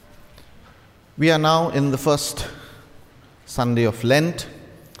We are now in the first Sunday of Lent,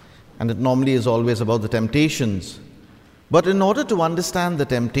 and it normally is always about the temptations. But in order to understand the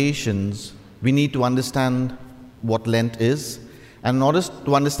temptations, we need to understand what Lent is. And in order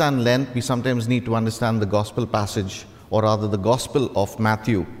to understand Lent, we sometimes need to understand the gospel passage, or rather the Gospel of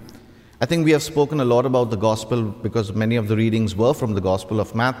Matthew. I think we have spoken a lot about the gospel because many of the readings were from the Gospel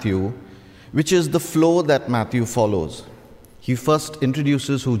of Matthew, which is the flow that Matthew follows. He first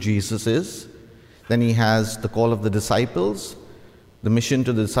introduces who Jesus is. Then he has the call of the disciples, the mission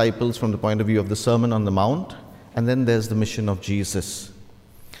to the disciples from the point of view of the Sermon on the Mount, and then there's the mission of Jesus.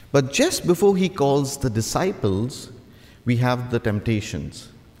 But just before he calls the disciples, we have the temptations.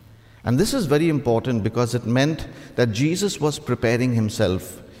 And this is very important because it meant that Jesus was preparing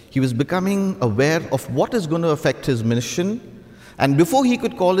himself. He was becoming aware of what is going to affect his mission. And before he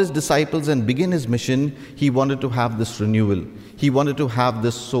could call his disciples and begin his mission, he wanted to have this renewal. He wanted to have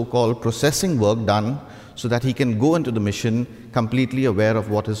this so-called processing work done so that he can go into the mission completely aware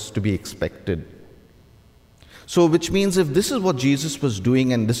of what is to be expected. So, which means if this is what Jesus was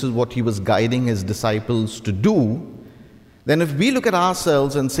doing and this is what he was guiding his disciples to do, then if we look at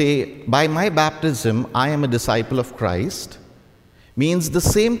ourselves and say, by my baptism, I am a disciple of Christ, means the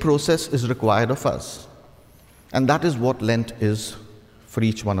same process is required of us. And that is what Lent is for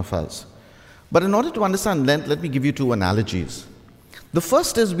each one of us. But in order to understand Lent, let me give you two analogies. The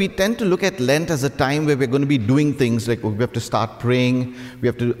first is we tend to look at Lent as a time where we're going to be doing things like we have to start praying, we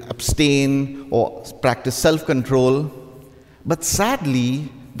have to abstain or practice self-control. But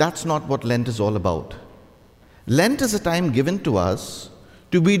sadly, that's not what Lent is all about. Lent is a time given to us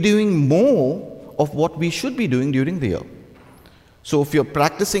to be doing more of what we should be doing during the year. So if you're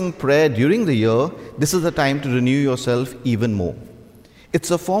practicing prayer during the year, this is the time to renew yourself even more. It's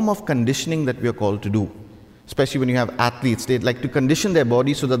a form of conditioning that we are called to do. Especially when you have athletes, they like to condition their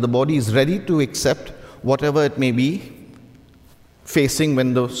body so that the body is ready to accept whatever it may be facing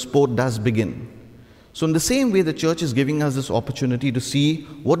when the sport does begin. So in the same way, the church is giving us this opportunity to see,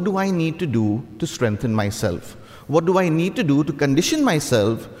 what do I need to do to strengthen myself? What do I need to do to condition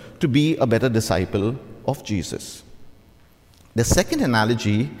myself to be a better disciple of Jesus? The second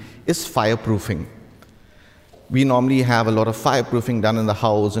analogy is fireproofing. We normally have a lot of fireproofing done in the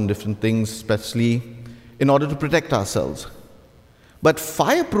house and different things, especially in order to protect ourselves. But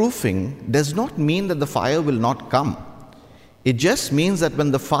fireproofing does not mean that the fire will not come. It just means that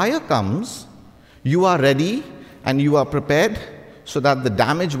when the fire comes, you are ready and you are prepared so that the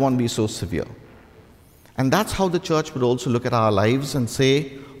damage won't be so severe. And that's how the church would also look at our lives and say,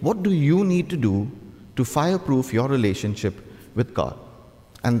 what do you need to do to fireproof your relationship with God?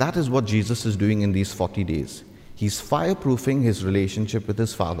 And that is what Jesus is doing in these 40 days. He's fireproofing his relationship with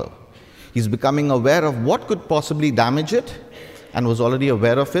his Father. He's becoming aware of what could possibly damage it and was already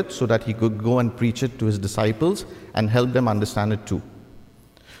aware of it so that he could go and preach it to his disciples and help them understand it too.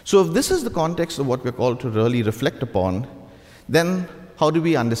 So if this is the context of what we're called to really reflect upon, then how do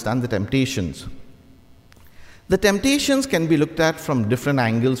we understand the temptations? The temptations can be looked at from different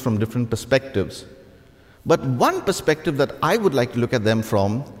angles, from different perspectives. But one perspective that I would like to look at them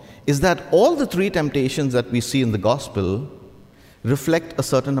from is that all the three temptations that we see in the gospel reflect a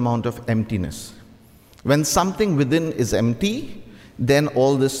certain amount of emptiness. When something within is empty, then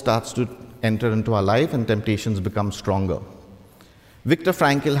all this starts to enter into our life and temptations become stronger. Viktor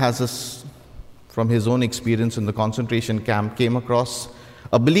Frankl has this, from his own experience in the concentration camp, came across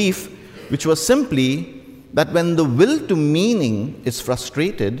a belief which was simply that when the will to meaning is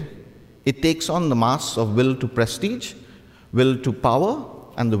frustrated, it takes on the masks of will to prestige, will to power,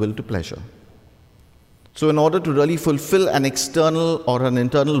 and the will to pleasure. So in order to really fulfill an external or an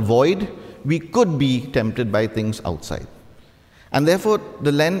internal void, we could be tempted by things outside. And therefore,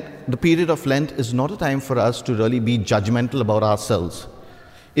 the period of Lent is not a time for us to really be judgmental about ourselves.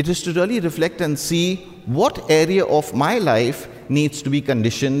 It is to really reflect and see what area of my life needs to be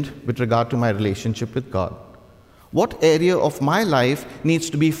conditioned with regard to my relationship with God. What area of my life needs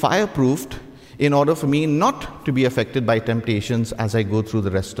to be fireproofed in order for me not to be affected by temptations as I go through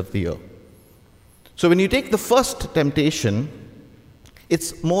the rest of the year. So when you take the first temptation,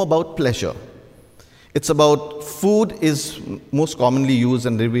 it's more about pleasure. It's about food is most commonly used,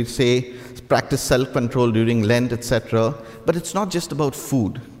 and they will say practice self-control during Lent, etc. But it's not just about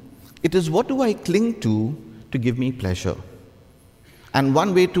food. It is what do I cling to give me pleasure. And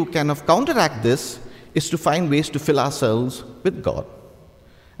one way to kind of counteract this is to find ways to fill ourselves with God.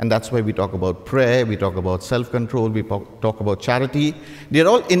 And that's why we talk about prayer, we talk about self-control, we talk about charity. They're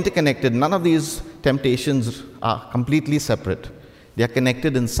all interconnected. None of these temptations are completely separate. They are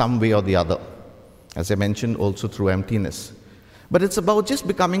connected in some way or the other. As I mentioned, also through emptiness. But it's about just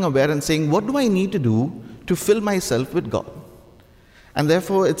becoming aware and saying, what do I need to do to fill myself with God? And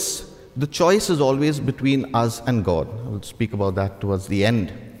therefore, the choice is always between us and God. I will speak about that towards the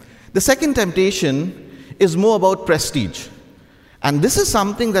end. The second temptation is more about prestige. And this is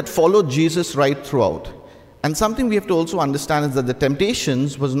something that followed Jesus right throughout. And something we have to also understand is that the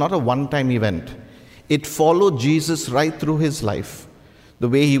temptations was not a one-time event. It followed Jesus right through his life. The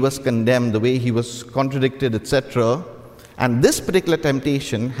way he was condemned, the way he was contradicted, etc. And this particular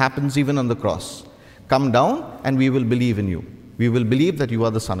temptation happens even on the cross. Come down and we will believe in you. We will believe that you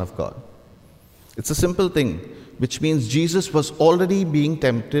are the Son of God. It's a simple thing, which means Jesus was already being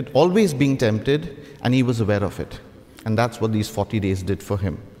tempted, always being tempted, and he was aware of it. And that's what these 40 days did for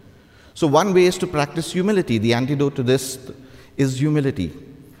him. So one way is to practice humility. The antidote to this is humility.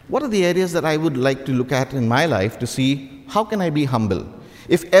 What are the areas that I would like to look at in my life to see how can I be humble?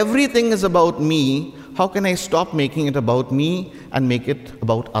 If everything is about me, how can I stop making it about me and make it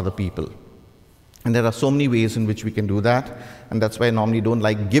about other people? And there are so many ways in which we can do that. And that's why I normally don't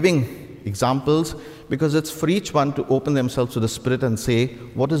like giving examples, because it's for each one to open themselves to the Spirit and say,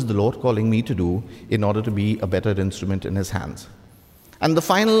 what is the Lord calling me to do in order to be a better instrument in his hands? And the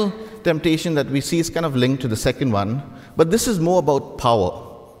final temptation that we see is kind of linked to the second one, but this is more about power.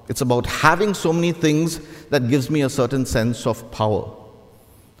 It's about having so many things that gives me a certain sense of power.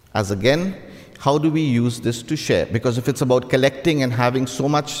 As again, how do we use this to share? Because if it's about collecting and having so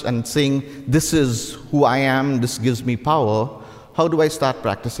much and saying, this is who I am, this gives me power, how do I start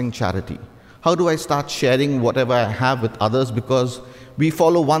practicing charity? How do I start sharing whatever I have with others? Because we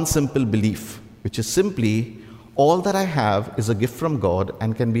follow one simple belief, which is simply, all that I have is a gift from God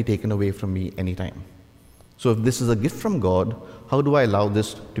and can be taken away from me anytime. So if this is a gift from God, how do I allow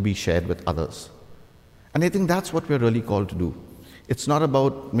this to be shared with others? And I think that's what we're really called to do. It's not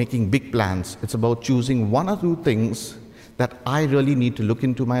about making big plans. It's about choosing one or two things that I really need to look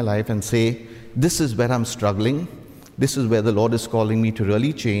into my life and say, this is where I'm struggling. This is where the Lord is calling me to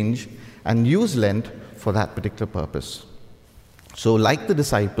really change, and use Lent for that particular purpose. So like the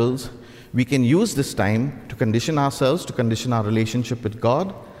disciples, we can use this time to condition ourselves, to condition our relationship with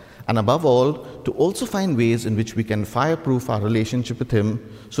God, and above all, to also find ways in which we can fireproof our relationship with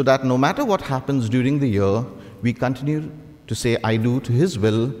him, so that no matter what happens during the year, we continue to say I do to his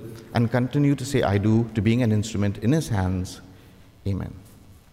will, and continue to say I do to being an instrument in his hands. Amen.